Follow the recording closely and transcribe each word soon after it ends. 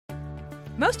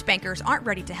Most bankers aren't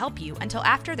ready to help you until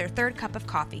after their third cup of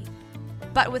coffee.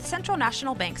 But with Central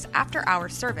National Bank's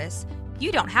after-hours service,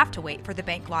 you don't have to wait for the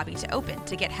bank lobby to open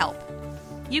to get help.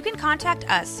 You can contact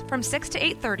us from 6 to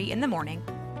 8:30 in the morning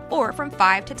or from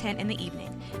 5 to 10 in the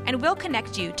evening, and we'll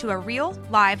connect you to a real,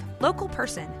 live, local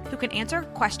person who can answer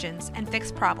questions and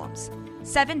fix problems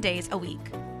 7 days a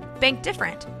week. Bank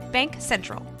different. Bank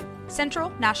Central. Central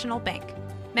National Bank.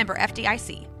 Member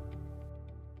FDIC.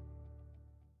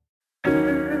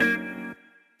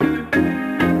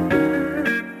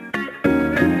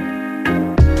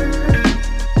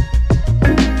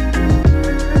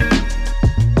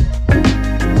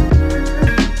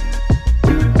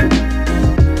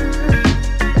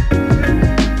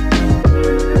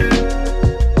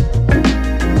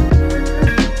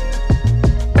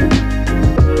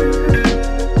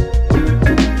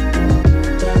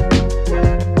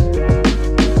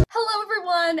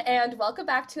 Welcome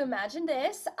back to Imagine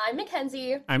This. I'm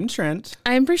Mackenzie. I'm Trent.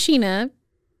 I'm Brashina.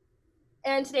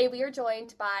 And today we are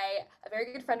joined by a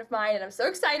very good friend of mine, and I'm so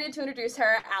excited to introduce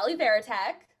her, Allie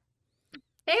Veritek.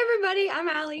 Hey everybody, I'm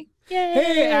Allie. Yay.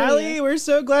 Hey Allie, we're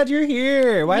so glad you're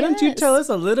here. Why don't you tell us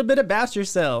a little bit about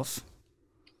yourself?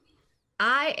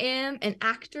 I am an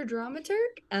actor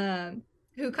dramaturg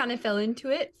who kind of fell into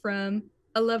it from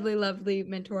a lovely, lovely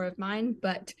mentor of mine,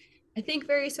 but I think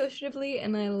very associatively,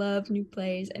 and I love new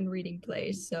plays and reading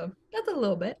plays, so that's a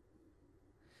little bit.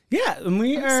 Yeah, and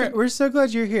we're so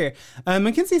glad you're here.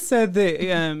 Mackenzie said that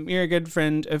you're a good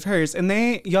friend of hers, and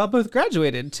y'all both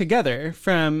graduated together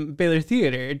from Baylor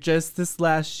Theater just this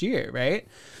last year, right?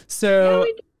 So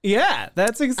yeah,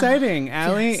 that's exciting.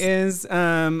 Allie is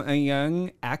a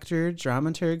young actor,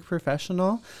 dramaturg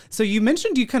professional. So you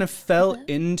mentioned you kind of fell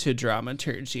into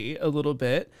dramaturgy a little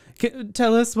bit.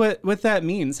 Tell us what that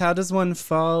means. How does one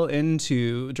fall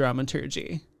into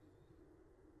dramaturgy?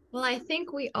 Well, I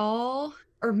think we all,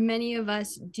 or many of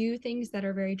us, do things that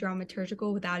are very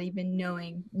dramaturgical without even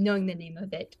knowing the name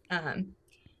of it.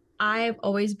 I've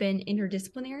always been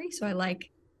interdisciplinary, so I like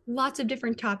lots of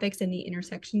different topics and the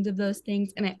intersections of those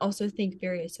things, and I also think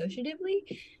very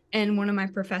associatively. And one of my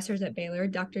professors at Baylor,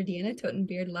 Dr. Deanna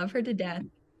Totenbeard, love her to death,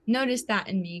 noticed that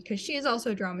in me because she is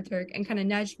also a dramaturg and kind of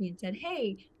nudged me and said,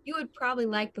 hey, you would probably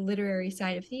like the literary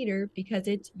side of theater because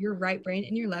it's your right brain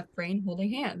and your left brain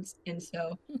holding hands. And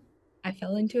so I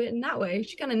fell into it in that way.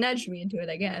 She kind of nudged me into it,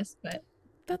 I guess. But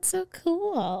that's so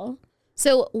cool.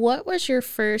 So what was your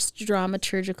first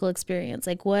dramaturgical experience?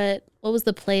 Like what was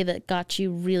the play that got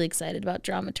you really excited about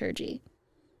dramaturgy?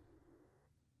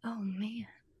 Oh, man.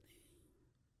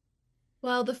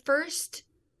 Well, the first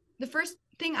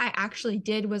thing I actually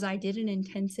did was I did an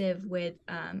intensive with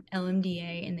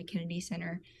LMDA in the Kennedy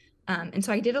Center. And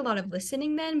so I did a lot of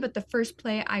listening then, but the first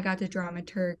play I got to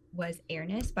dramaturg was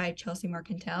Airness by Chelsea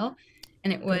Marcantel.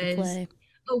 And it was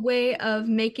a way of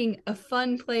making a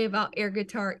fun play about air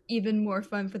guitar even more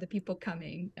fun for the people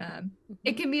coming.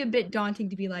 It can be a bit daunting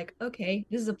to be like, okay,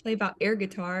 this is a play about air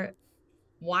guitar.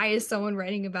 Why is someone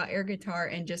writing about air guitar?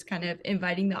 And just kind of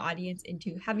inviting the audience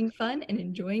into having fun and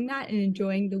enjoying that and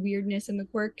enjoying the weirdness and the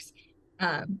quirks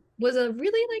was a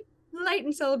really light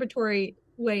and celebratory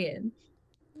way in.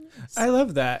 I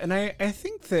love that. And I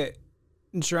think that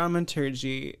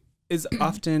dramaturgy is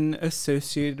often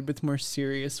associated with more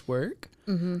serious work.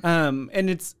 Mm-hmm. And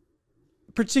it's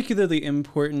particularly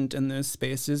important in those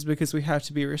spaces because we have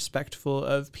to be respectful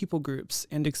of people groups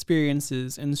and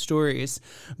experiences and stories.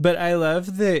 But I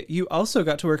love that you also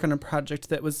got to work on a project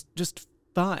that was just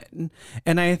fun.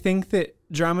 And I think that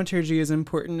dramaturgy is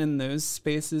important in those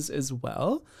spaces as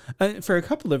well for a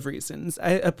couple of reasons.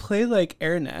 A play like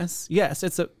Airness, yes,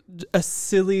 it's a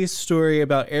silly story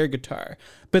about air guitar,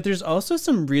 but there's also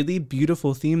some really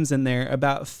beautiful themes in there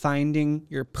about finding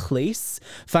your place,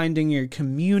 finding your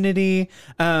community.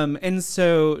 And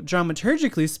so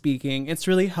dramaturgically speaking, it's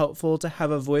really helpful to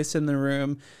have a voice in the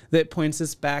room that points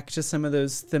us back to some of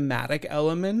those thematic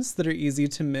elements that are easy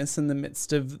to miss in the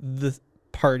midst of the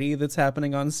party that's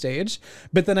happening on stage.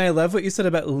 But then I love what you said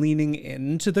about leaning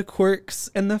into the quirks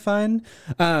and the fun,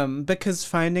 because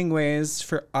finding ways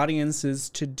for audiences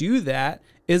to do that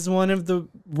is one of the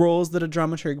roles that a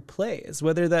dramaturg plays,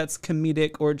 whether that's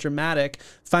comedic or dramatic.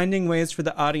 Finding ways for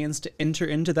the audience to enter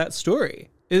into that story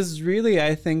is really,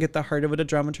 I think, at the heart of what a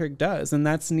dramaturg does. And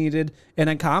that's needed in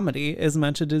a comedy as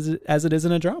much as it is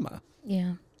in a drama.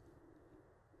 Yeah.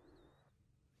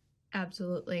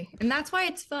 Absolutely. And that's why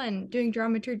it's fun doing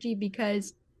dramaturgy,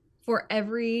 because for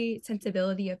every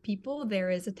sensibility of people, there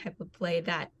is a type of play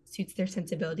that suits their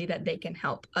sensibility that they can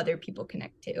help other people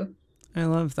connect to. I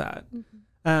love that.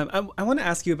 Mm-hmm. I want to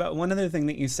ask you about one other thing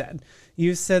that you said.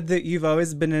 You said that you've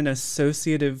always been an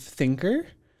associative thinker.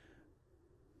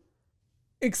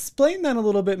 explain that a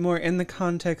little bit more in the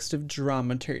context of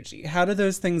dramaturgy. How do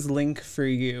those things link for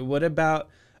you? What about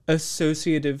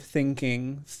associative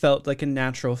thinking felt like a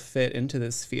natural fit into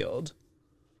this field?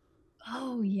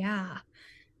 Oh, yeah.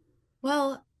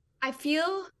 Well, I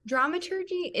feel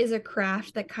dramaturgy is a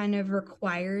craft that kind of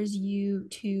requires you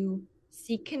to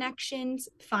seek connections,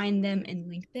 find them, and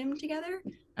link them together.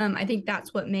 I think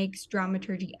that's what makes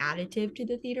dramaturgy additive to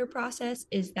the theater process,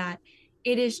 is that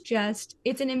it's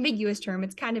an ambiguous term.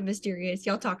 It's kind of mysterious.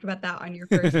 Y'all talked about that on your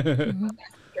first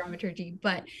dramaturgy,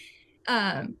 but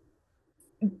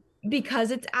because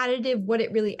it's additive, what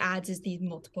it really adds is these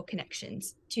multiple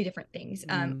connections to different things.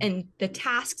 And the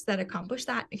tasks that accomplish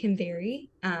that can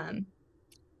vary.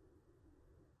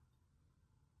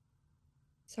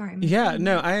 Sorry. Yeah,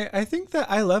 no, I think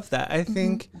that I love that. I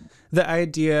think the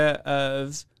idea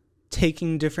of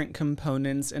taking different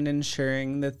components and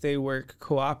ensuring that they work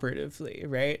cooperatively,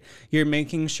 right? You're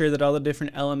making sure that all the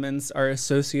different elements are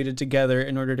associated together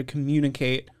in order to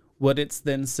communicate what it's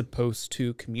then supposed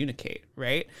to communicate,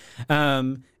 right?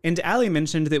 And Allie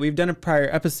mentioned that we've done a prior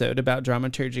episode about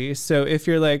dramaturgy. So if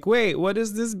you're like, wait, what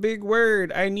is this big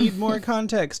word? I need more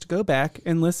context. Go back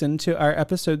and listen to our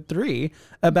episode 3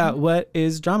 about what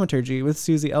is dramaturgy with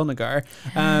Susie Elnagar.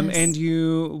 And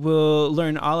you will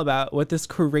learn all about what this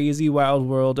crazy wild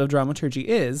world of dramaturgy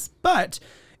is. But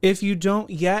if you don't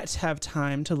yet have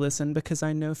time to listen, because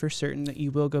I know for certain that you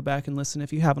will go back and listen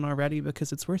if you haven't already,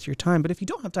 because it's worth your time. But if you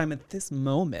don't have time at this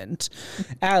moment,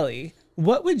 Allie,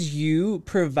 what would you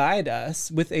provide us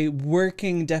with a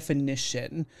working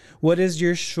definition? What is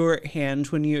your shorthand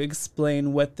when you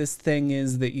explain what this thing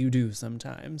is that you do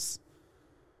sometimes?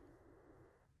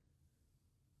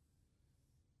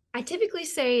 I typically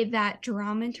say that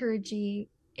dramaturgy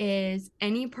is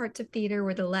any parts of theater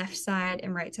where the left side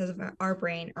and right sides of our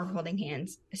brain are holding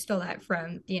hands. I stole that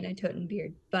from Deanna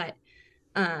Totenbeard. But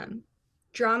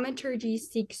dramaturgy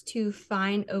seeks to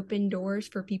find open doors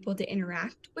for people to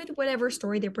interact with whatever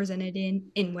story they're presented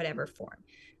in whatever form.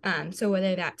 So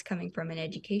whether that's coming from an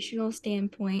educational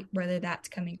standpoint, whether that's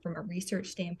coming from a research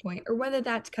standpoint, or whether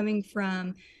that's coming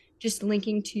from just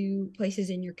linking to places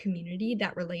in your community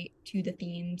that relate to the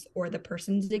themes or the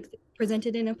persons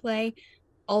presented in a play,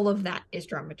 all of that is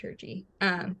dramaturgy.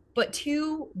 But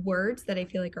 2 words that I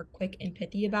feel like are quick and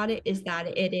pithy about it is that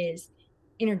it is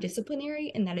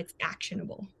interdisciplinary and that it's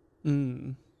actionable.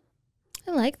 I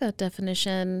like that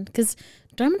definition, because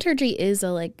dramaturgy is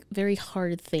a very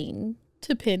hard thing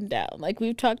to pin down, like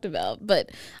we've talked about.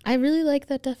 But I really like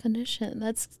that definition.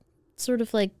 That's sort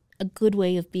of like a good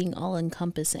way of being all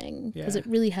encompassing, because it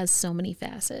really has so many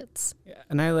facets. Yeah,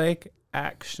 and I like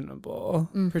actionable,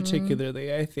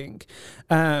 particularly, I think.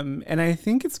 And I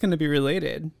think it's going to be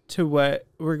related to what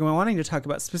we're wanting to talk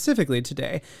about specifically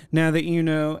today. Now that you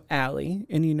know Allie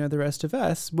and you know the rest of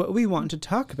us, what we want to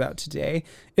talk about today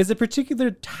is a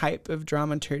particular type of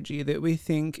dramaturgy that we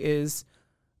think is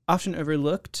often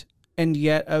overlooked and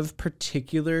yet of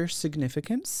particular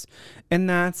significance, and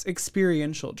that's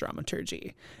experiential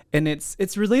dramaturgy. And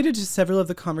it's related to several of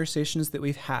the conversations that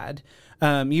we've had.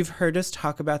 You've heard us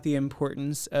talk about the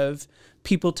importance of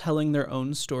people telling their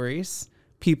own stories,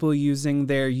 people using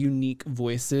their unique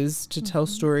voices to tell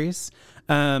stories,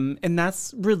 and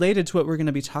that's related to what we're going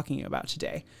to be talking about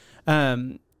today.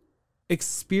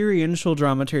 Experiential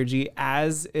dramaturgy,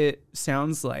 as it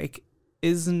sounds like,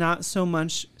 is not so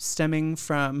much stemming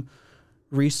from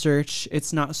research.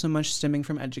 It's not so much stemming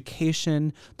from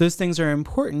education. Those things are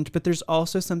important, but there's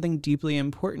also something deeply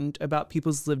important about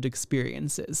people's lived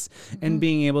experiences and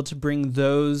being able to bring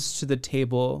those to the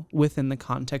table within the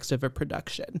context of a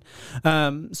production.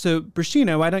 So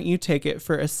Brashina, why don't you take it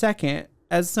for a second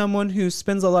as someone who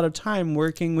spends a lot of time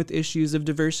working with issues of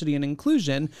diversity and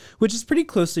inclusion, which is pretty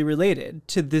closely related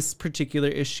to this particular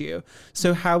issue.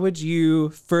 So how would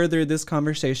you further this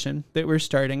conversation that we're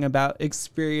starting about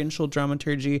experiential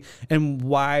dramaturgy and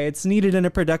why it's needed in a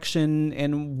production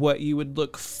and what you would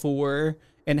look for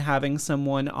in having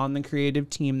someone on the creative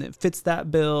team that fits that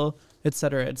bill, et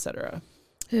cetera, et cetera?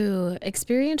 Ooh,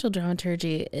 experiential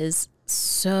dramaturgy is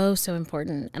so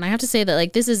important. And I have to say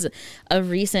that this is a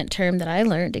recent term that I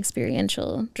learned,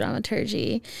 experiential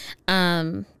dramaturgy,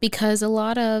 because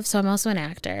so I'm also an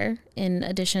actor in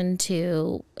addition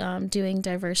to doing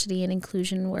diversity and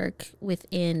inclusion work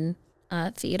within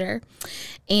theater.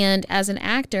 And as an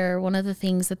actor, one of the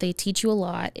things that they teach you a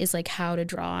lot is how to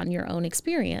draw on your own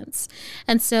experience.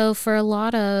 And so for a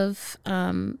lot of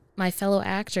my fellow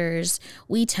actors,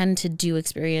 we tend to do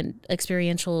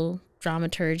experiential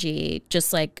dramaturgy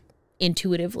just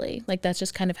intuitively. Like that's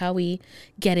just kind of how we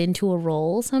get into a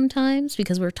role sometimes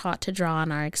because we're taught to draw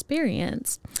on our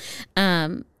experience.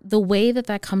 The way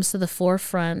that comes to the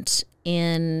forefront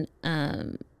in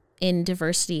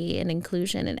diversity and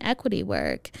inclusion and equity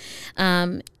work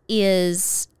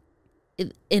is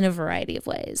in a variety of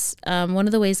ways. One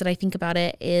of the ways that I think about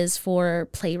it is for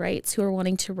playwrights who are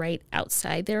wanting to write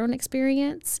outside their own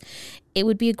experience. It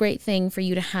would be a great thing for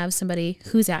you to have somebody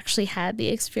who's actually had the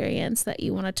experience that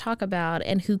you want to talk about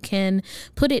and who can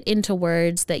put it into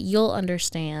words that you'll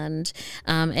understand,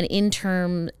 and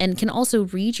can also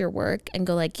read your work and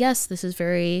go like, yes, this is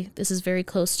very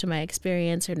close to my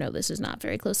experience, or no, this is not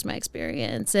very close to my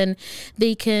experience. And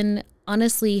they can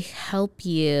honestly help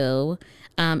you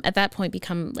at that point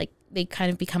become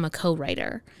a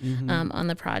co-writer on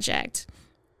the project.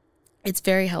 It's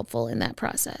very helpful in that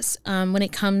process. When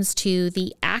it comes to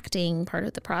the acting part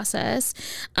of the process,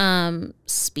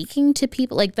 speaking to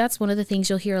people, like that's one of the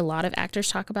things you'll hear a lot of actors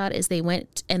talk about is they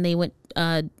went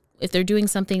if they're doing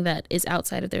something that is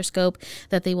outside of their scope,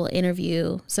 that they will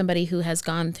interview somebody who has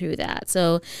gone through that.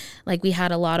 So like we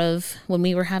had a lot of, when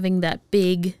we were having that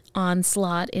big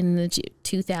onslaught in the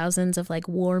 2000s of like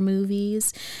war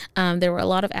movies, there were a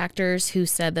lot of actors who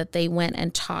said that they went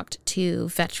and talked to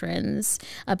veterans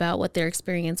about what their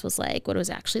experience was like, what it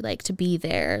was actually like to be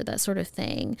there, that sort of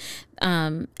thing.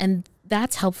 And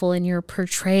that's helpful in your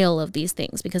portrayal of these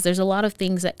things because there's a lot of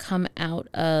things that come out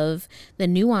of the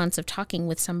nuance of talking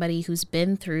with somebody who's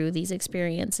been through these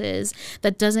experiences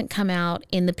that doesn't come out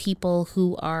in the people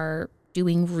who are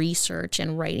doing research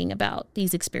and writing about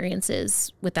these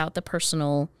experiences without the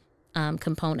personal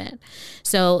component.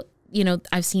 So,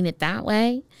 I've seen it that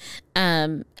way.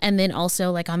 And then also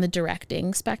like on the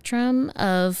directing spectrum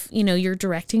of, you're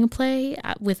directing a play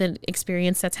with an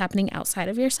experience that's happening outside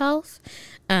of yourself.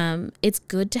 It's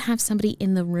good to have somebody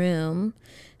in the room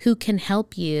who can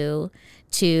help you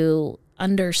to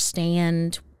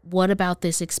understand what about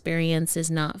this experience is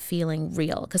not feeling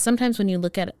real. Because sometimes when you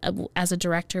look at, as a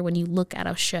director, when you look at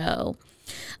a show,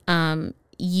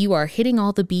 you are hitting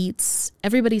all the beats.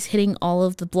 Everybody's hitting all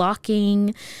of the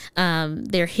blocking.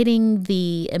 They're hitting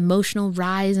the emotional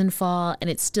rise and fall, and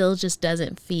it still just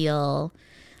doesn't feel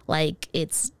like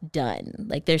it's done.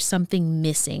 Like there's something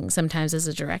missing sometimes as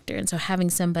a director. And so having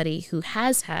somebody who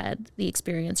has had the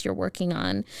experience you're working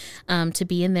on to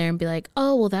be in there and be like,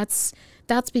 oh, well, that's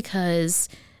because,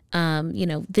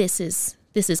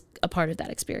 this is a part of that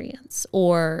experience,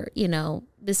 or,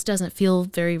 this doesn't feel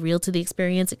very real to the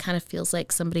experience. It kind of feels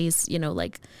like somebody's,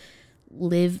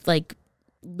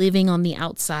 living on the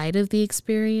outside of the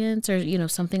experience, or,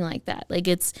 something like that. Like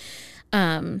it's,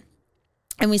 and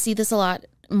we see this a lot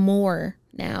more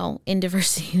now in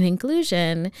diversity and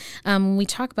inclusion. When we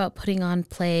talk about putting on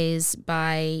plays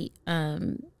by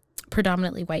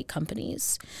predominantly white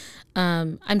companies,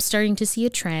 I'm starting to see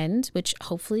a trend, which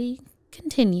hopefully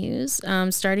continues.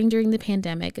 Starting during the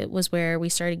pandemic, it was where we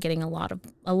started getting a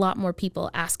lot more people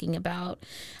asking about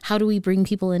how do we bring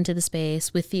people into the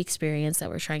space with the experience that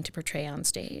we're trying to portray on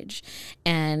stage,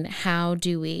 and how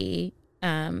do we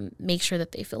make sure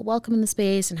that they feel welcome in the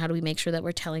space, and how do we make sure that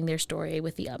we're telling their story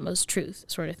with the utmost truth,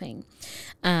 sort of thing.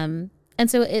 And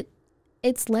so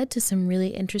it's led to some really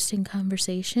interesting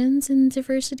conversations in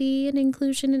diversity and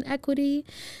inclusion and equity.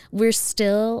 We're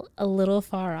still a little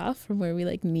far off from where we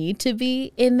need to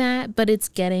be in that, but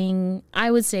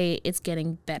I would say it's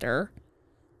getting better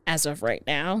as of right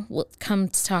now. We'll come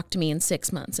to talk to me in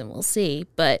 6 months and we'll see.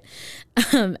 But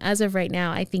as of right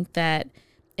now, I think that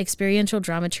experiential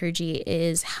dramaturgy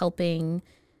is helping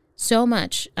so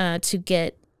much to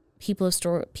get people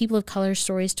of color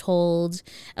stories told,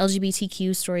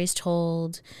 LGBTQ stories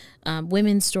told,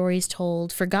 women's stories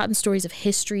told, forgotten stories of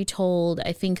history told.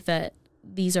 I think that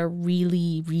these are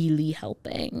really, really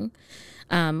helping.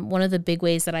 One of the big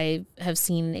ways that I have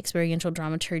seen experiential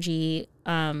dramaturgy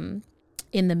in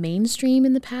the mainstream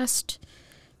in the past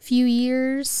few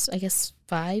years, I guess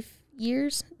 5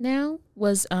 years now,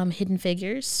 was Hidden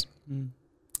Figures,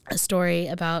 a story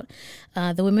about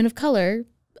the women of color,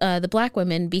 the Black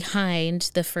women behind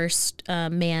the first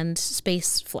manned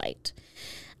space flight.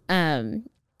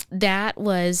 That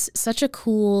was such a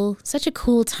cool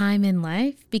time in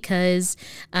life because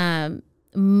the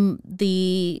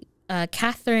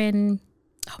Catherine,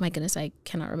 oh my goodness, I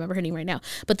cannot remember her name right now,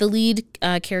 but the lead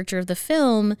character of the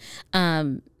film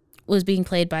was being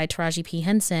played by Taraji P.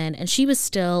 Henson, and she was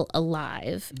still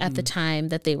alive at the time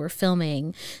that they were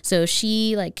filming. So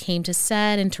she like came to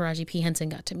set, and Taraji P. Henson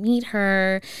got to meet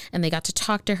her, and they got to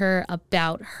talk to her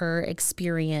about her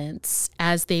experience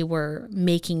as they were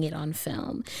making it on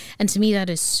film. And to me, that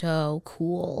is so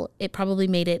cool. It probably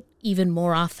made it even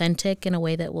more authentic in a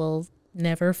way that we'll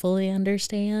never fully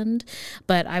understand,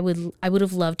 but I would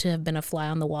have loved to have been a fly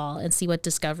on the wall and see what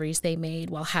discoveries they made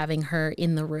while having her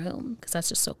in the room, because that's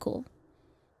just so cool.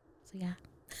 So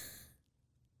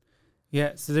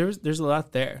yeah, so there's a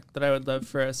lot there that I would love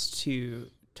for us to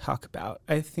talk about.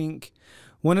 I think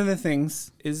one of the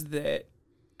things is that,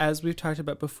 as we've talked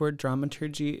about before,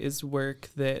 dramaturgy is work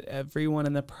that everyone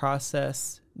in the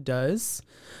process does.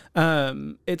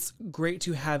 It's great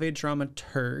to have a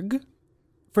dramaturg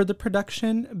for the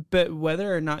production, but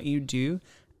whether or not you do,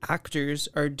 actors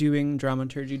are doing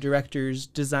dramaturgy, directors,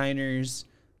 designers,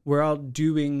 we're all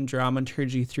doing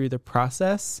dramaturgy through the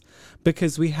process,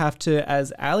 because we have to,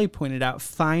 as Allie pointed out,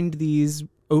 find these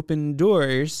open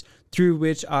doors through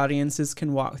which audiences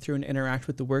can walk through and interact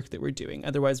with the work that we're doing.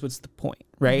 Otherwise, what's the point,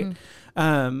 right?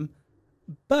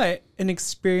 But an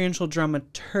experiential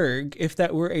dramaturg, if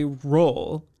that were a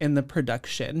role in the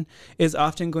production, is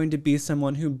often going to be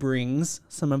someone who brings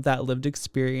some of that lived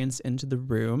experience into the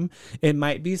room. It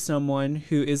might be someone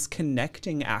who is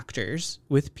connecting actors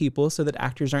with people so that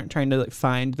actors aren't trying to like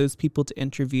find those people to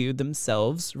interview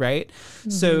themselves, right?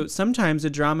 So sometimes a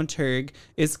dramaturg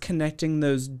is connecting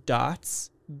those dots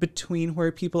between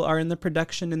where people are in the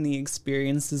production and the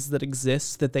experiences that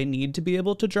exist that they need to be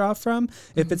able to draw from,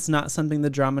 if it's not something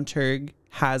the dramaturg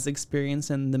has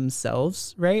experience in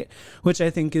themselves, right? Which I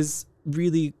think is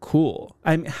really cool.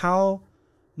 How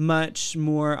much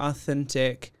more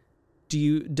authentic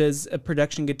does a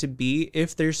production get to be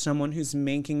if there's someone who's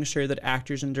making sure that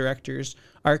actors and directors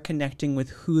are connecting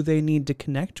with who they need to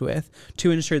connect with to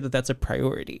ensure that that's a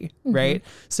priority, right?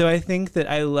 So I think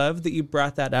that I love that you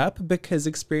brought that up, because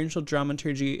experiential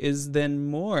dramaturgy is then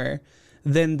more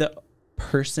than the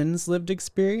person's lived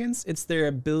experience. It's their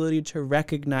ability to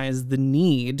recognize the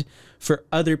need for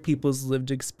other people's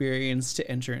lived experience to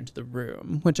enter into the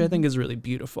room, which I think is really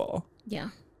beautiful. Yeah,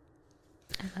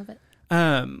 I love it.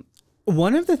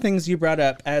 One of the things you brought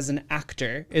up as an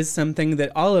actor is something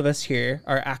that all of us here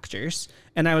are actors.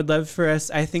 And I would love for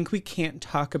us, I think we can't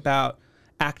talk about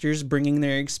actors bringing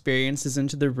their experiences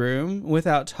into the room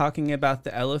without talking about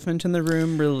the elephant in the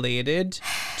room related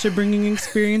to bringing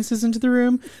experiences into the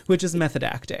room, which is method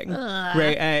acting,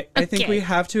 right? I think we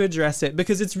have to address it,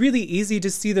 because it's really easy to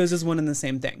see those as one and the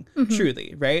same thing,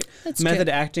 truly, right? Method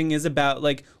acting is about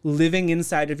like living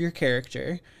inside of your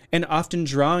character and often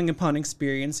drawing upon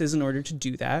experiences in order to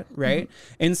do that, right?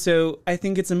 And so I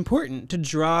think it's important to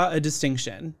draw a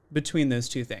distinction between those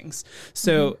two things.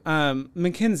 So,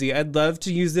 Mackenzie, I'd love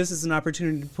to use this as an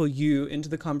opportunity to pull you into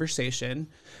the conversation.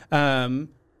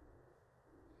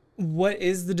 What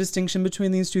is the distinction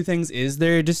between these two things? Is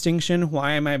there a distinction?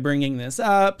 Why am I bringing this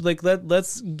up? Like,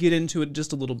 let's get into it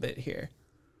just a little bit here.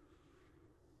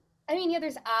 I mean, yeah,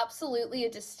 there's absolutely a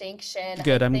distinction.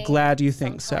 Good. I'm glad you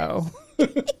think so.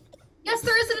 Yes,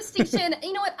 there is a distinction.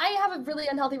 You know what? I have a really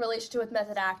unhealthy relationship with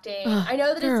method acting. I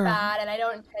know that it's bad and I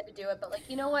don't intend to do it, but like,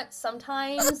 you know what?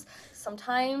 Sometimes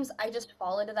I just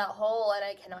fall into that hole and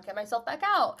I cannot get myself back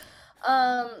out.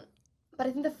 But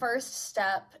I think the first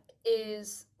step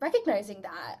is recognizing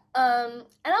that. And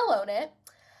I'll own it.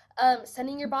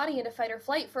 Sending your body into fight or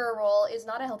flight for a role is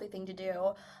not a healthy thing to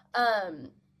do.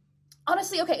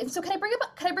 Honestly, okay. And so can I bring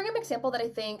up an example that I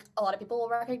think a lot of people will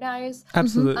recognize?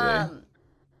 Absolutely.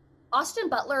 Austin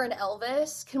Butler and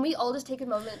Elvis, can we all just take a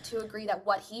moment to agree that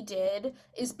what he did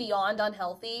is beyond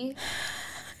unhealthy?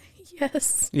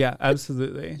 Yes. Yeah,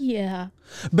 absolutely. Yeah.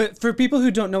 But for people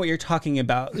who don't know what you're talking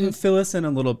about, fill us in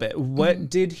a little bit. What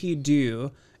did he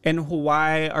do, and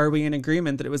why are we in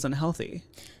agreement that it was unhealthy?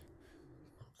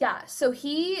 Yeah, so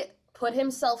he put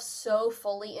himself so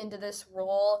fully into this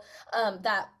role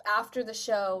that after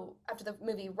the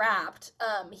movie wrapped,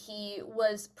 he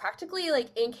was practically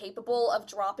like incapable of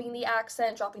dropping the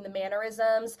accent, dropping the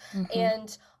mannerisms,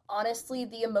 and honestly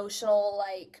the emotional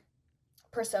like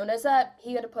personas that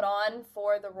he had to put on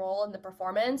for the role and the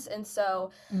performance. And so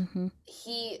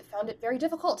he found it very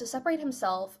difficult to separate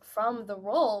himself from the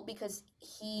role, because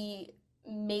he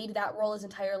made that role his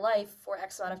entire life for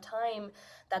X amount of time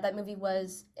that movie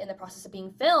was in the process of being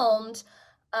filmed.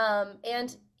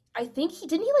 And I think he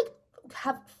like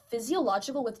have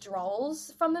physiological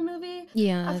withdrawals from the movie.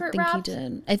 Yeah, after I think he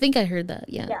did. I think I heard that.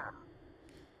 Yeah.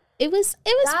 It was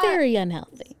very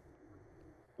unhealthy.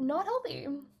 Not healthy.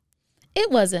 It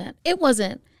wasn't.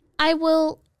 I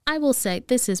will I will say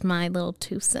this is my little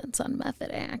 2 cents on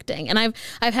method acting. And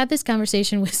I've had this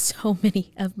conversation with so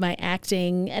many of my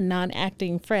acting and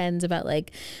non-acting friends about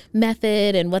like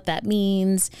method and what that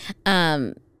means.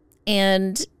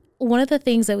 And one of the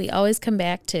things that we always come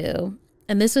back to,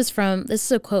 and this is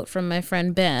a quote from my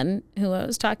friend Ben, who I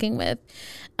was talking with,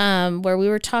 where we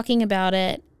were talking about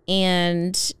it,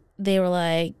 and they were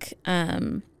like,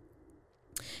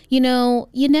 you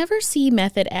never see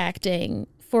method acting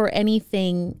for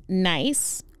anything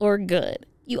nice or good.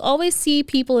 You always see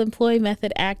people employ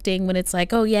method acting when it's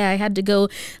like, oh yeah, I had to go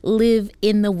live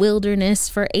in the wilderness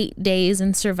for 8 days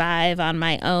and survive on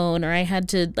my own, or I had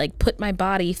to like put my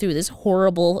body through this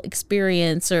horrible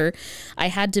experience, or I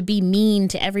had to be mean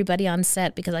to everybody on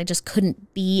set because I just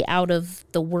couldn't be out of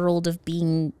the world of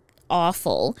being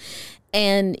awful.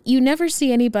 And you never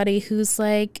see anybody who's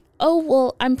like, oh,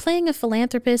 well, I'm playing a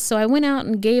philanthropist, so I went out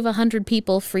and gave 100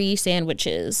 people free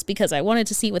sandwiches because I wanted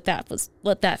to see what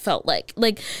that felt like.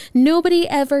 Like, nobody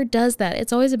ever does that.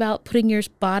 It's always about putting your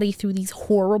body through these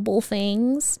horrible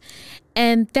things.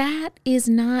 And that is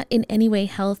not in any way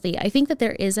healthy. I think that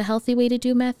there is a healthy way to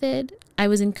do method. I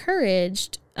was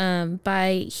encouraged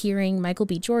by hearing Michael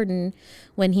B. Jordan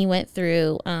when he went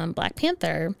through Black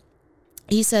Panther.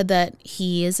 He said that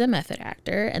he is a method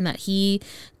actor and that he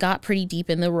got pretty deep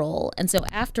in the role. And so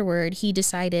afterward, he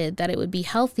decided that it would be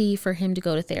healthy for him to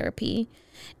go to therapy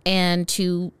and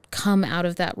to come out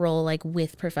of that role like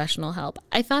with professional help.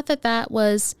 I thought that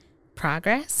was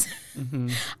progress. Mm-hmm.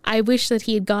 I wish that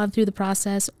he had gone through the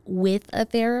process with a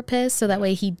therapist so that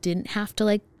way he didn't have to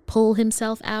like pull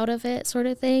himself out of it, sort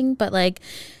of thing. But like,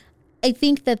 I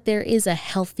think that there is a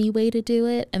healthy way to do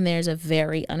it and there's a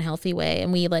very unhealthy way.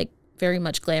 And we like very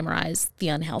much glamorize the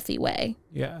unhealthy way.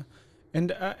 Yeah.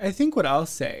 And I think what I'll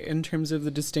say in terms of the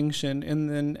distinction, and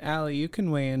then Allie, you can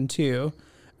weigh in too.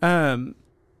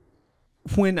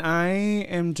 When I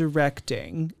am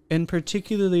directing, and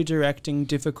particularly directing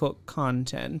difficult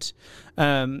content,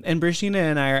 and Brashina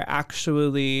and I are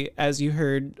actually, as you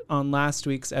heard on last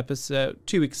week's episode,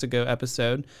 2 weeks ago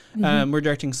episode, we're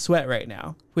directing Sweat right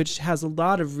now, which has a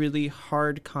lot of really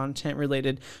hard content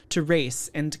related to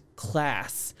race and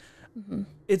class. Mm-hmm.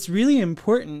 It's really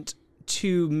important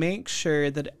to make sure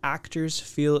that actors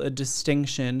feel a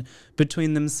distinction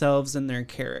between themselves and their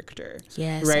character.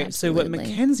 Yes, right. Absolutely. So what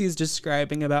Mackenzie's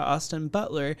describing about Austin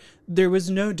Butler, there was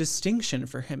no distinction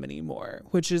for him anymore,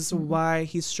 which is why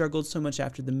he struggled so much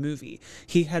after the movie.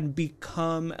 He had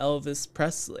become Elvis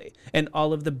Presley and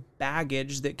all of the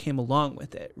baggage that came along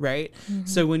with it. Right. Mm-hmm.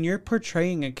 So when you're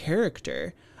portraying a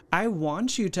character, I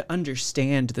want you to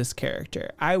understand this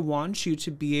character. I want you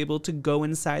to be able to go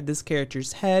inside this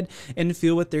character's head and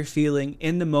feel what they're feeling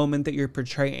in the moment that you're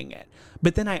portraying it.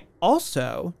 But then I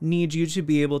also need you to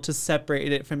be able to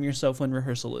separate it from yourself when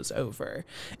rehearsal is over.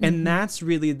 And that's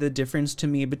really the difference to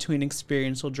me between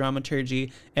experiential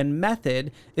dramaturgy and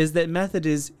method, is that method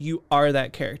is you are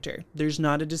that character. There's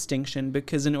not a distinction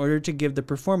because in order to give the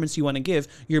performance you want to give,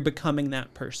 you're becoming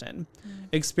that person.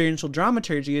 Experiential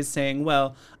dramaturgy is saying,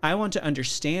 well, I want to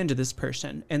understand this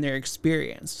person and their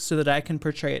experience so that I can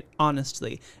portray it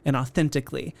honestly and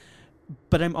authentically.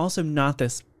 But I'm also not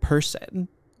this person.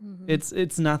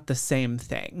 It's not the same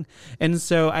thing. And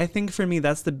so I think for me,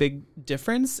 that's the big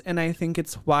difference. And I think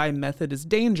it's why method is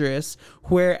dangerous,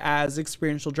 whereas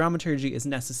experiential dramaturgy is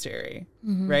necessary.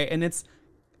 Right. And it's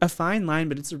a fine line,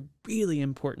 but it's a really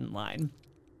important line.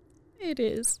 It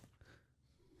is.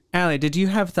 Allie, did you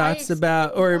have thoughts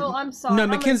about, or oh, I'm sorry. No,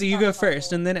 Mackenzie, you go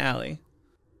first and then Allie.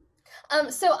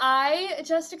 So I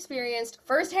just experienced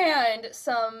firsthand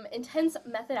some intense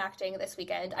method acting this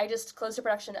weekend. I just closed a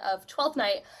production of 12th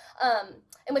Night,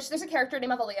 in which there's a character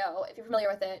named Malvolio, if you're familiar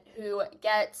with it, who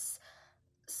gets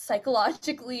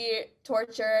psychologically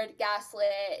tortured, gaslit.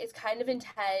 It's kind of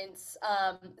intense.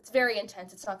 It's very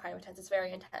intense. It's not kind of intense. It's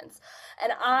very intense.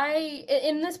 And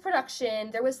in this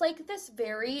production, there was like this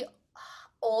very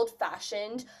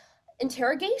old-fashioned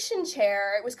interrogation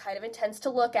chair. It was kind of intense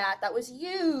to look at, that was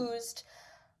used,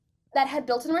 that had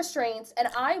built-in restraints, and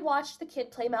I watched the kid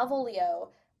play Malvolio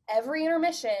every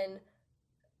intermission,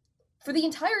 for the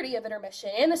entirety of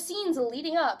intermission, and the scenes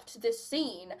leading up to this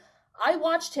scene. I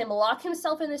watched him lock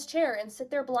himself in this chair and sit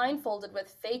there blindfolded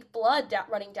with fake blood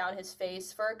running down his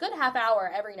face for a good half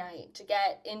hour every night to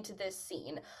get into this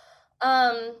scene.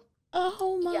 Oh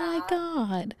my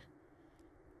God.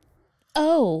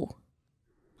 Oh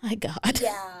my God.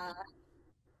 Yeah.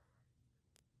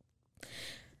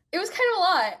 It was kind of a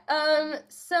lot.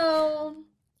 So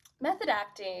method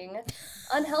acting,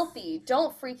 unhealthy.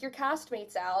 Don't freak your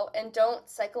castmates out and don't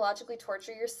psychologically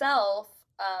torture yourself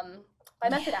by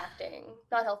method acting.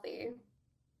 Not healthy.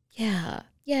 Yeah.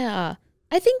 Yeah.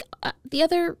 I think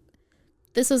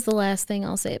this is the last thing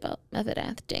I'll say about method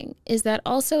acting, is that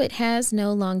also it has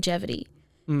no longevity.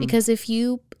 Because if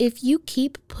you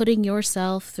keep putting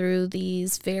yourself through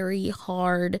these very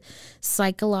hard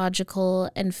psychological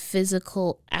and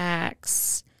physical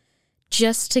acts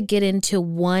just to get into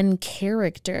one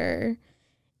character,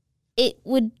 it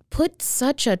would put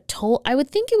such a toll. I would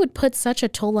think it would put such a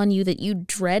toll on you that you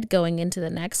dread going into the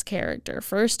next character,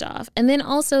 first off. And then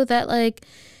also that, like,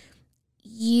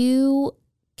 you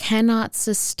cannot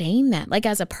sustain that. Like,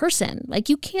 as a person, like,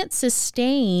 you can't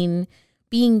sustain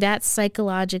being that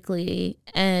psychologically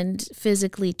and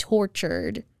physically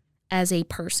tortured as a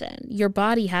person. Your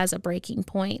body has a breaking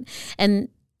point. And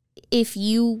if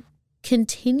you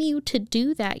continue to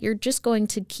do that, you're just going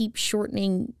to keep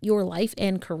shortening your life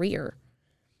and career,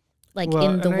 like,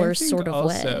 in the worst sort of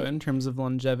way. Also, in terms of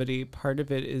longevity, part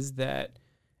of it is that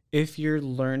if you're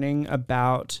learning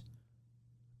about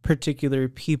particular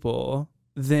people,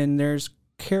 then there's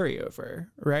carryover,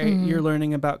 right? You're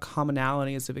learning about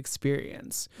commonalities of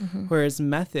experience. Whereas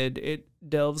method, it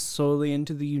delves solely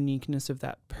into the uniqueness of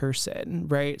that person,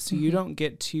 right? So you don't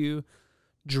get to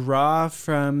draw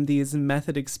from these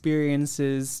method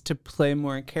experiences to play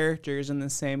more characters in the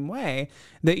same way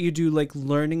that you do, like,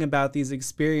 learning about these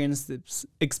experiences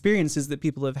that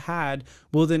people have had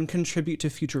will then contribute to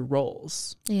future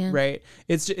roles, right?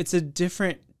 It's a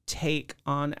different take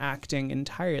on acting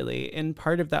entirely, and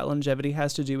part of that longevity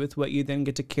has to do with what you then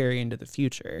get to carry into the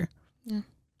future. Yeah,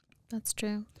 that's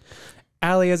true.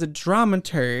 Allie, as a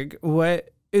dramaturg,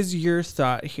 what is your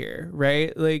thought here,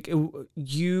 right? Like,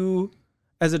 you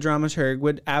as a dramaturg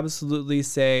would absolutely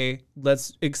say,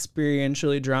 let's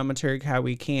experientially dramaturg how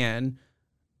we can,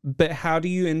 but how do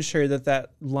you ensure that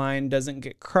that line doesn't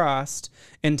get crossed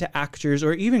into actors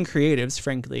or even creatives?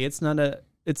 Frankly, it's not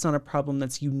a problem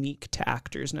that's unique to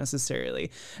actors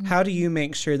necessarily. How do you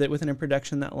make sure that within a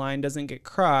production that line doesn't get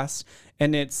crossed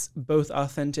and it's both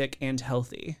authentic and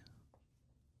healthy?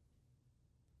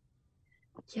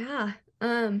 Yeah.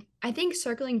 I think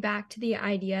circling back to the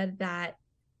idea that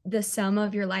the sum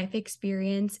of your life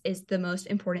experience is the most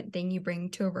important thing you bring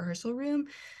to a rehearsal room,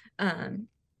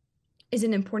 is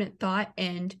an important thought.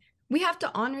 And we have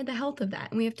to honor the health of that.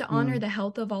 And we have to honor the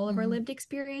health of all of our lived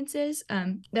experiences.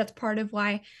 That's part of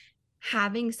why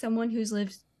having someone whose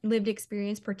lived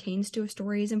experience pertains to a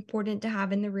story is important to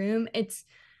have in the room. It's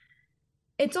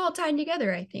all tied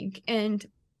together, I think. And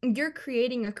you're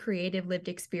creating a creative lived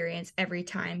experience every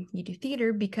time you do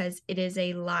theater, because it is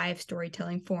a live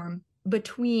storytelling form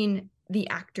between the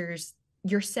actors,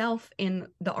 yourself, and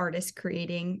the artist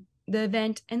creating the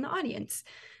event and the audience.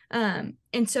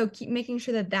 And so keep making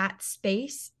sure that that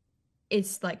space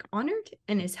is, like, honored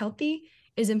and is healthy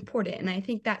is important. And I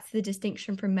think that's the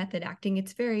distinction from method acting.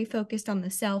 It's very focused on the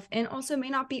self and also may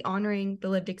not be honoring the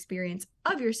lived experience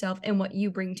of yourself and what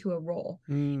you bring to a role.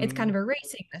 It's kind of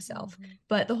erasing the self.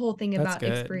 But the whole thing about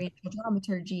experiential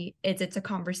dramaturgy is it's a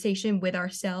conversation with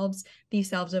ourselves, the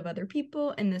selves of other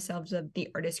people, and the selves of the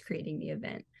artist creating the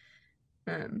event.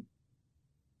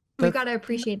 We've got to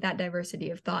appreciate that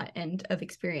diversity of thought and of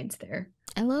experience there.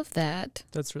 I love that.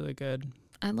 That's really good.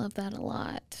 I love that a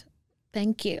lot.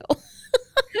 Thank you.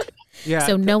 Yeah.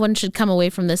 So no one should come away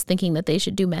from this thinking that they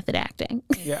should do method acting.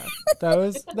 Yeah. That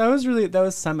was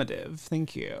summative.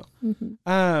 Thank you.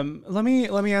 Let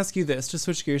me ask you this, to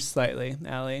switch gears slightly,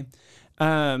 Allie.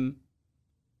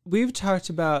 We've talked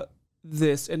about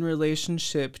this in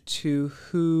relationship to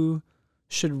who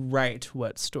should write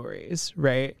what stories,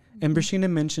 right? And Brashina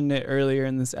mentioned it earlier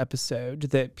in this episode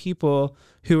that people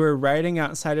who are writing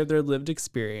outside of their lived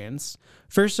experience,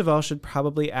 first of all, should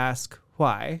probably ask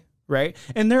why, right?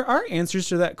 And there are answers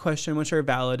to that question which are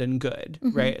valid and good,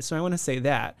 right? So I want to say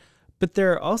that. But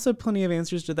there are also plenty of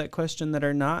answers to that question that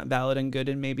are not valid and good,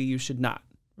 and maybe you should not,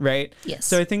 right? Yes.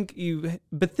 So I think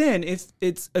but then if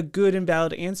it's a good and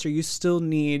valid answer, you still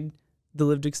need the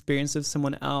lived experience of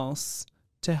someone else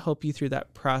to help you through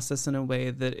that process in a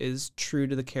way that is true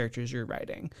to the characters you're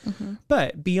writing.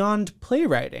 But beyond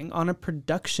playwriting, on a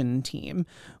production team,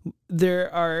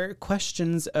 there are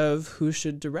questions of who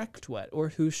should direct what or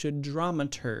who should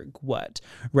dramaturg what,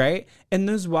 right? And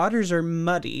those waters are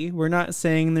muddy. We're not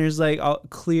saying there's like all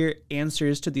clear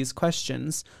answers to these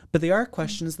questions, but they are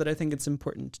questions that I think it's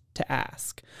important to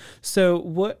ask. So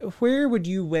where would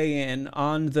you weigh in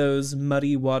on those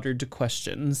muddy watered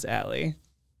questions, Allie?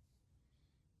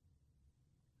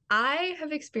 I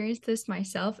have experienced this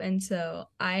myself, and so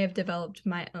I have developed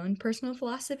my own personal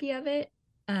philosophy of it.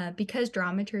 Because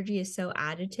dramaturgy is so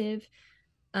additive,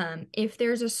 if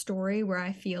there's a story where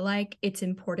I feel like it's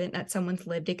important that someone's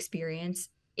lived experience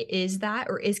is that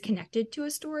or is connected to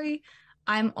a story,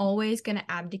 I'm always going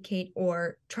to abdicate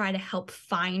or try to help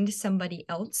find somebody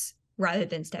else rather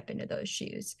than step into those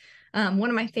shoes. One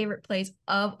of my favorite plays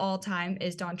of all time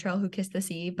is Dontrell Who Kissed the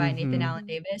Sea by Nathan Allen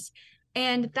Davis.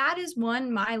 And that is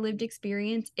one my lived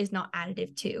experience is not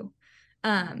additive to.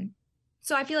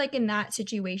 So I feel like in that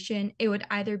situation, it would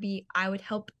either be I would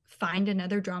help find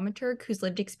another dramaturg whose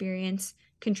lived experience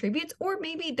contributes, or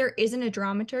maybe there isn't a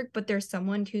dramaturg, but there's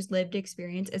someone whose lived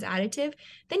experience is additive.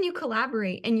 Then you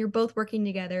collaborate and you're both working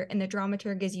together, and the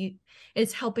dramaturg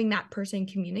is helping that person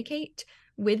communicate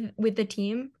with the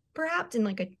team, perhaps in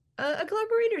like a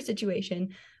collaborator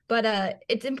situation. But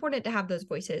it's important to have those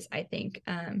voices, I think.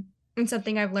 And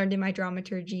something I've learned in my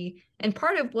dramaturgy, and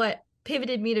part of what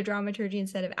pivoted me to dramaturgy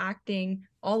instead of acting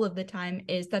all of the time,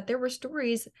 is that there were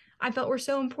stories I felt were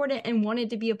so important and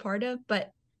wanted to be a part of,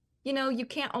 but you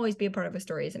can't always be a part of a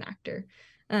story as an actor.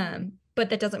 But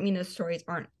that doesn't mean those stories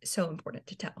aren't so important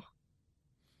to tell.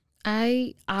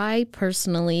 I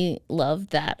personally love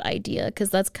that idea,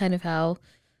 because that's kind of how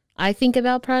I think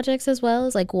about projects as well,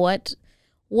 is like what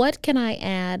can I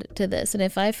add to this? And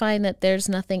if I find that there's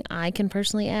nothing I can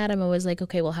personally add, I'm always like,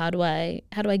 okay, well, how do I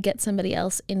get somebody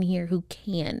else in here who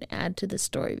can add to the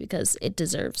story because it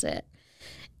deserves it?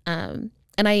 And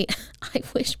I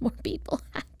wish more people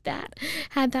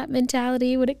had that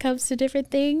mentality when it comes to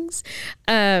different things.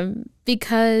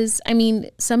 Because I mean,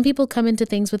 some people come into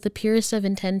things with the purest of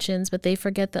intentions, but they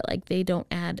forget that like they don't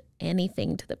add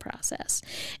anything to the process.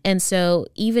 And so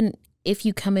even if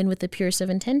you come in with the purest of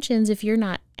intentions, if you're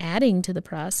not adding to the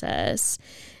process,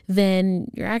 then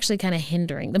you're actually kind of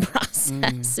hindering the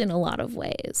process in a lot of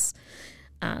ways.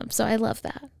 So I love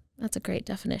that. That's a great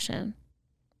definition.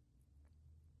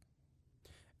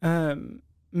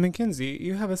 Mackenzie,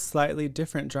 you have a slightly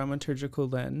different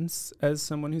dramaturgical lens as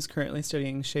someone who's currently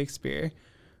studying Shakespeare.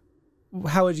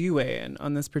 How would you weigh in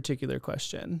on this particular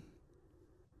question?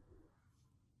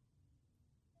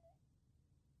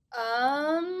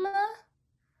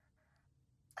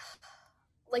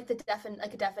 Like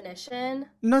a definition?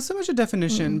 Not so much a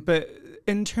definition, but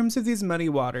in terms of these muddy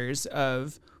waters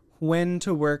of when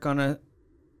to work on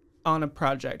a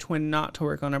project, when not to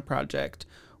work on a project.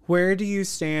 Where do you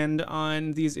stand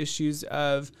on these issues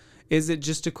of, is it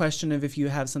just a question of if you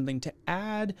have something to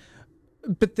add?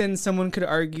 But then someone could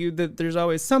argue that there's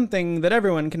always something that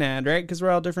everyone can add, right? Because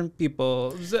we're all different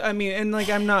people. So, I mean, and like,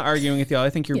 I'm not arguing with y'all. I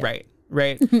think you're right?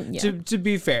 Yeah. To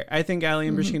be fair, I think Allie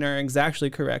and Brashina are exactly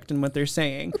correct in what they're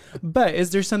saying. But is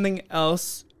there something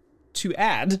else to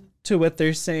add to what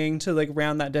they're saying to like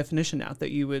round that definition out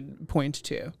that you would point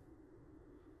to?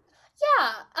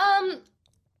 Yeah.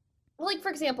 Like, for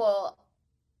example,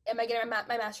 am I getting my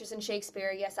master's in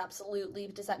Shakespeare? Yes, absolutely.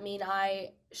 Does that mean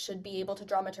I should be able to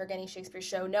dramaturg any Shakespeare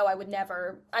show? No, I would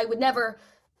never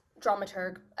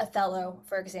dramaturg Othello,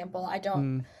 for example. I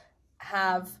don't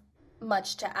have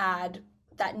much to add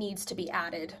that needs to be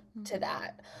added to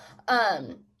that.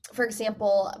 For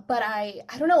example, but I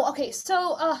don't know. Okay,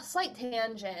 so slight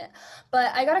tangent,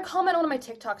 but I got a comment on one of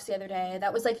my TikToks the other day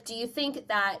that was like, do you think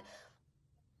that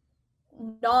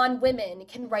non-women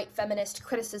can write feminist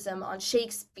criticism on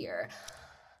Shakespeare?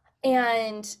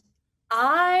 And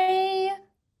I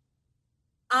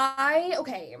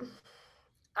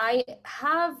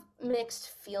have mixed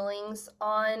feelings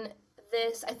on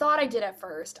this. I thought I did at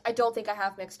first. I don't think I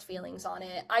have mixed feelings on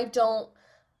it. I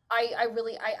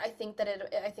think that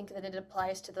it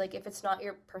applies to, like, if it's not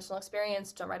your personal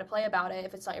experience, don't write a play about it.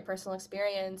 If it's not your personal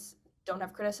experience, don't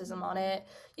have criticism on it.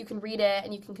 You can read it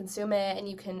and you can consume it and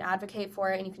you can advocate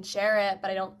for it and you can share it, but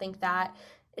I don't think that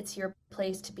it's your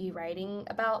place to be writing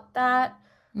about that.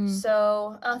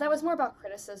 So that was more about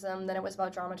criticism than it was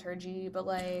about dramaturgy, but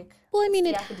like, well, I mean,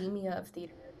 the academia of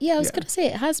theater. Yeah, I was going to say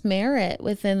it has merit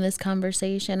within this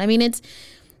conversation. I mean,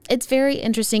 it's very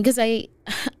interesting because I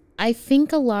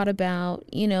think a lot about,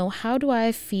 how do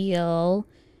I feel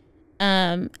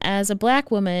as a Black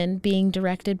woman being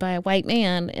directed by a white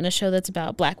man in a show that's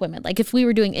about Black women? Like if we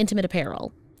were doing intimate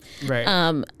apparel,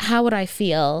 right? How would I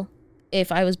feel if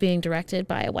I was being directed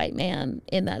by a white man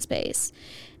in that space?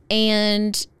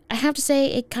 And I have to say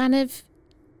it kind of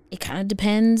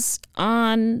depends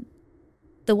on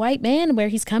the white man, where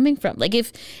he's coming from. Like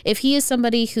if he is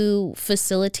somebody who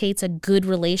facilitates a good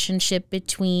relationship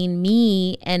between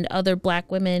me and other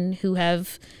Black women who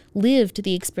have lived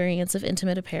the experience of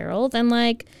intimate apparel, then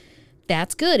like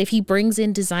that's good. If he brings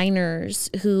in designers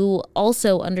who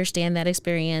also understand that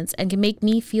experience and can make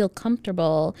me feel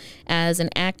comfortable as an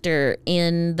actor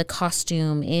in the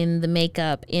costume, in the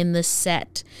makeup, in the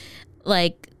set,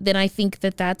 like, then I think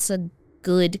that that's a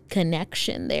good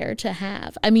connection there to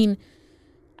have. I mean,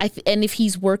 and if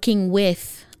he's working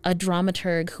with a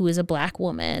dramaturg who is a Black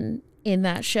woman in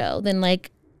that show, then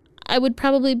like I would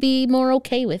probably be more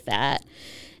okay with that.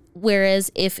 Whereas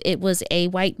if it was a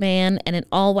white man and an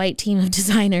all-white team of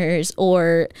designers,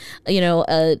 or, you know,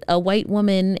 a white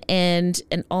woman and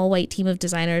an all-white team of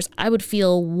designers, I would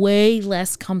feel way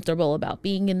less comfortable about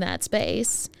being in that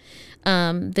space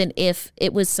than if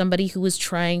it was somebody who was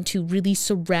trying to really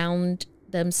surround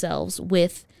themselves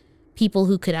with people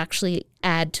who could actually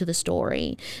add to the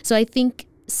story. So I think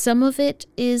some of it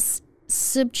is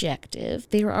subjective.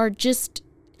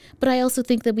 But I also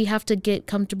think that we have to get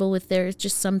comfortable with there's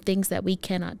just some things that we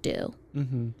cannot do.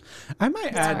 Mm-hmm. I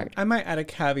might add a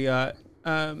caveat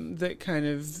that kind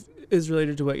of is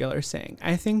related to what y'all are saying.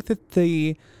 I think that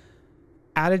the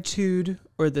attitude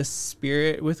or the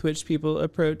spirit with which people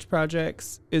approach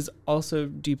projects is also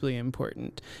deeply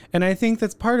important. And I think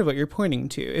that's part of what you're pointing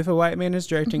to. If a white man is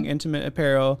directing intimate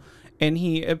apparel and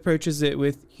he approaches it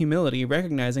with humility,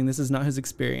 recognizing this is not his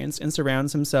experience, and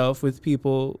surrounds himself with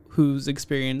people whose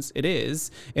experience it is,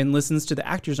 and listens to the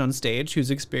actors on stage whose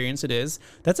experience it is,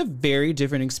 that's a very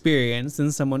different experience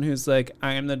than someone who's like,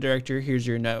 I am the director, here's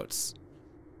your notes.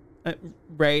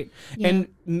 Right? Yeah.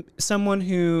 And someone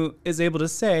who is able to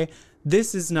say,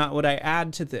 this is not what I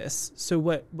add to this, so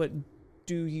what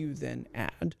do you then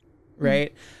add?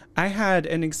 Right? I had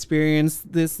an experience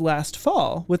this last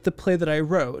fall with the play that I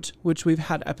wrote, which we've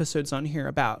had episodes on here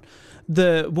about.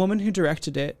 The woman who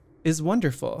directed it is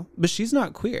wonderful, but she's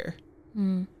not queer.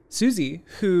 Susie,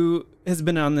 who has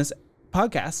been on this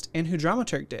podcast and who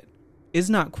dramaturged it, is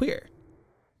not queer.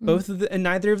 Both of and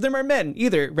neither of them are men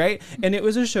either, right? And it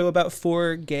was a show about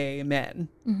 4 gay men.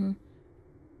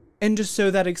 And just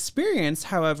so that experience,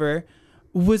 however,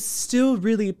 was still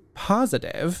really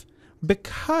positive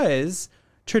because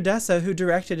Tredessa, who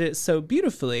directed it so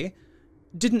beautifully,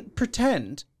 didn't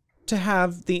pretend to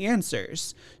have the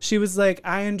answers. She was like,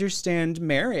 I understand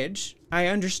marriage. I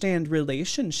understand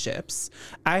relationships.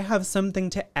 I have something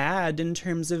to add in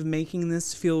terms of making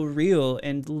this feel real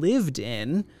and lived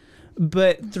in.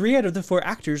 But 3 out of the 4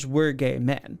 actors were gay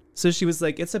men. So she was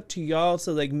like, it's up to y'all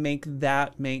to like make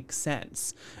that make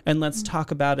sense. And let's talk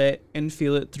about it and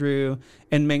feel it through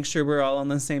and make sure we're all on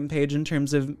the same page in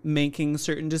terms of making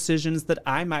certain decisions that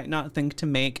I might not think to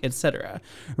make, etc.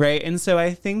 Right? And so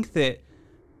I think that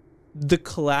the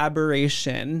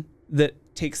collaboration that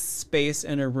takes space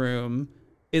in a room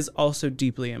is also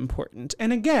deeply important.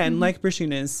 And again, like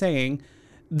Brashina is saying,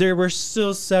 there were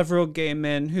still several gay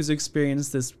men whose experience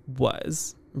this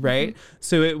was, right?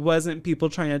 So it wasn't people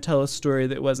trying to tell a story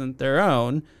that wasn't their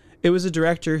own. It was a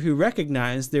director who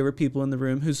recognized there were people in the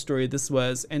room whose story this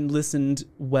was and listened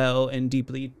well and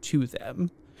deeply to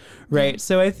them, right?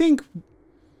 So I think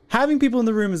having people in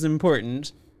the room is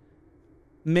important.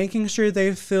 Making sure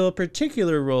they fill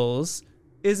particular roles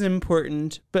is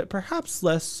important, but perhaps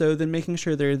less so than making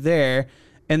sure they're there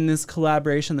and this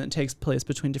collaboration that takes place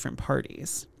between different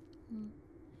parties.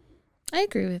 I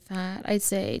agree with that. I'd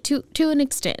say to an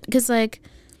extent, because like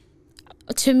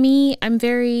to me,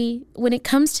 when it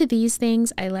comes to these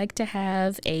things, I like to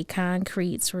have a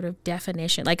concrete sort of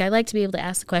definition. Like I like to be able to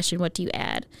ask the question, what do you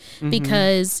add?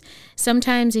 Because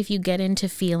sometimes if you get into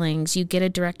feelings, you get a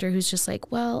director who's just like,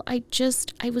 well,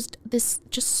 this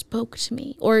just spoke to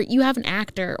me. Or you have an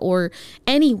actor or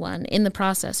anyone in the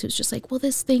process who's just like, well,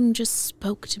 this thing just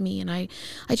spoke to me and I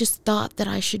just thought that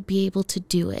I should be able to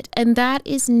do it. And that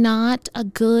is not a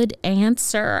good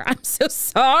answer. I'm so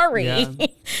sorry. Yeah.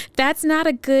 That's not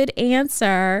a good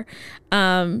answer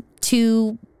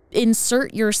to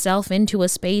insert yourself into a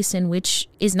space in which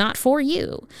is not for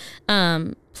you.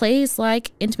 Plays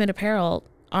like Intimate Apparel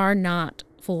are not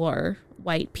for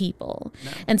white people.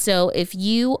 No. And so if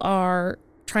you are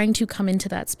trying to come into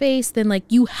that space, then like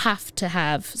you have to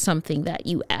have something that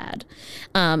you add.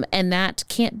 And that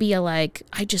can't be a like,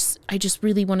 I just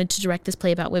really wanted to direct this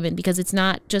play about women, because it's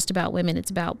not just about women,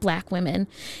 it's about Black women.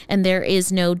 And there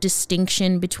is no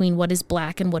distinction between what is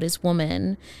Black and what is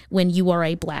woman when you are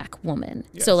a Black woman.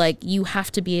 Yes. So like you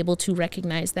have to be able to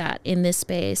recognize that in this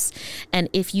space. And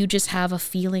if you just have a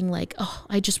feeling like, oh,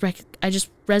 I just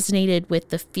resonated with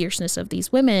the fierceness of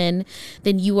these women,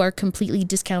 then you are completely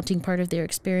discounting part of their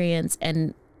experience,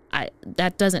 and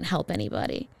that doesn't help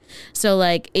anybody. So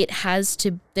like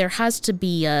there has to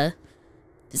be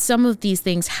some of these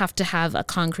things have to have a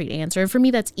concrete answer. And for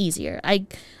me, that's easier. I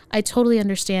totally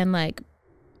understand like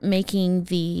making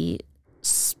the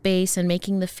space and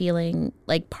making the feeling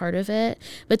like part of it.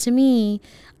 But to me,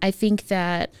 I think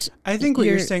what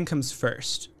you're saying comes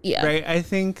first. Yeah. Right. I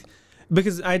think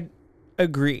because I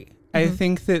agree. I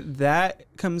think that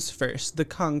comes first, the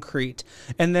concrete.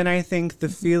 And then I think the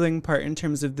feeling part, in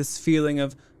terms of this feeling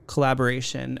of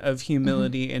collaboration, of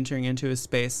humility entering into a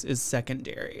space, is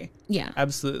secondary. Yeah.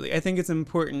 Absolutely. I think it's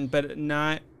important, but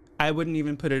not, I wouldn't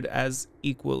even put it as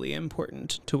equally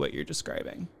important to what you're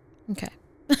describing. Okay.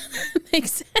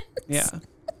 Makes sense. Yeah.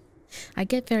 I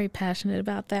get very passionate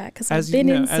about that because As I've been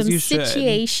you know, in as some you should.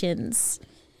 situations.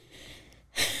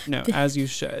 No, as you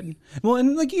should. Well,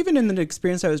 and like even in the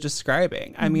experience I was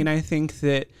describing, I mean, I think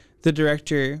that the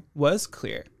director was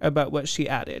clear about what she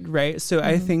added, right? So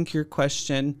I think your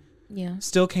question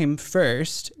still came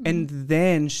first, and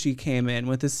then she came in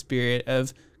with a spirit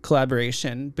of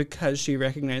collaboration because she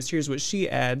recognized, here's what she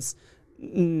adds.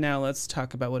 Now let's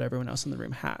talk about what everyone else in the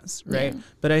room has, right? Yeah.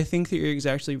 But I think that you're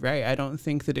exactly right. I don't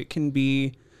think that it can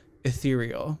be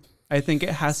ethereal. I think it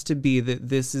has to be that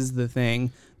this is the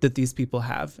thing that these people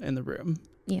have in the room.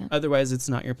 Yeah. Otherwise, it's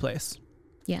not your place.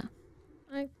 Yeah.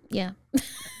 Yeah.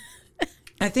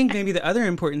 I think maybe the other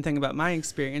important thing about my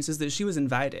experience is that she was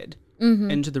invited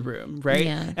into the room, right?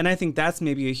 Yeah. And I think that's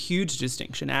maybe a huge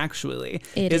distinction, actually.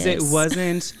 It is. is.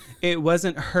 It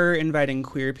wasn't her inviting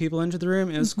queer people into the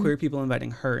room. It was queer people inviting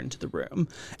her into the room.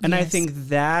 And I Yes. think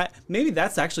that maybe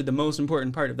that's actually the most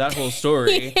important part of that whole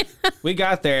story. We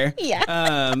got there.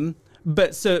 Yeah.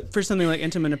 But so for something like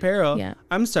intimate apparel, Yeah.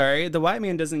 I'm sorry, the white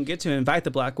man doesn't get to invite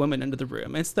the black woman into the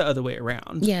room. It's the other way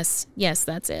around. Yes. Yes.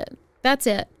 That's it. That's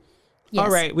it. Yes.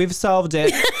 All right, we've solved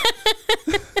it.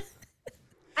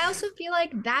 I also feel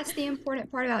like that's the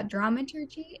important part about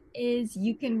dramaturgy is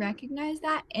you can recognize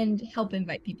that and help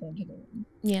invite people into the room.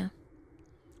 Yeah.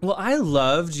 Well, I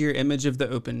loved your image of the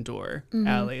open door,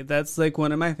 Allie. That's like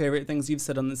one of my favorite things you've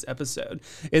said on this episode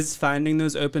is finding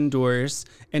those open doors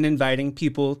and inviting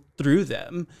people through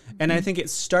them. And I think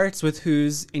it starts with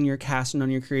who's in your cast and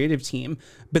on your creative team.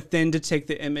 But then to take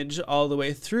the image all the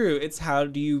way through, it's how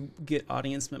do you get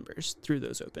audience members through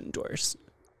those open doors?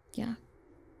 Yeah.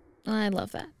 I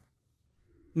love that.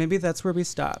 Maybe that's where we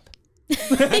stop.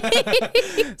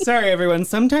 Sorry, everyone.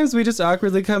 Sometimes we just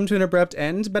awkwardly come to an abrupt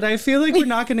end, but I feel like we're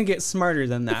not going to get smarter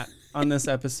than that on this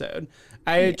episode.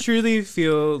 I truly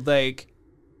feel like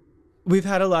we've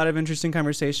had a lot of interesting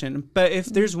conversation, but if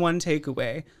there's one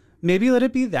takeaway, maybe let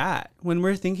it be that when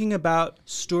we're thinking about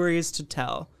stories to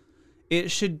tell,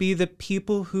 it should be the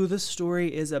people who the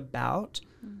story is about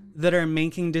that are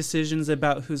making decisions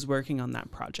about who's working on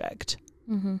that project.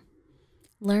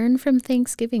 Learn from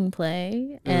Thanksgiving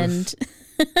play and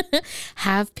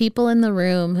have people in the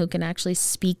room who can actually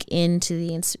speak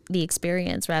into the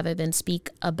experience rather than speak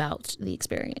about the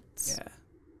experience. Yeah.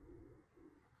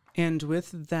 And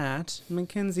with that,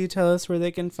 Mackenzie, tell us where they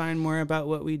can find more about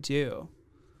what we do.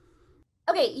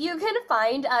 Okay, you can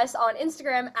find us on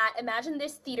Instagram at Imagine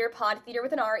This Theater Pod, theater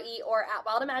with an R-E, or at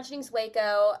Wild Imaginings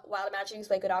Waco,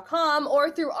 wildimaginingswaco.com,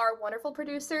 or through our wonderful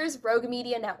producers, Rogue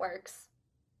Media Networks.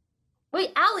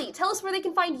 Wait, Allie, tell us where they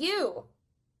can find you.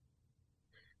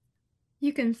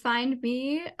 You can find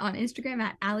me on Instagram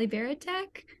at Allie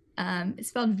Veritek. It's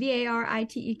spelled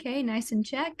Varitek, nice and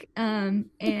check. And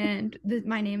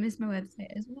my name is my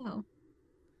website as well.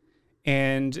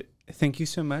 And thank you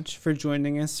so much for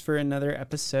joining us for another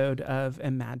episode of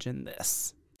Imagine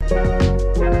This.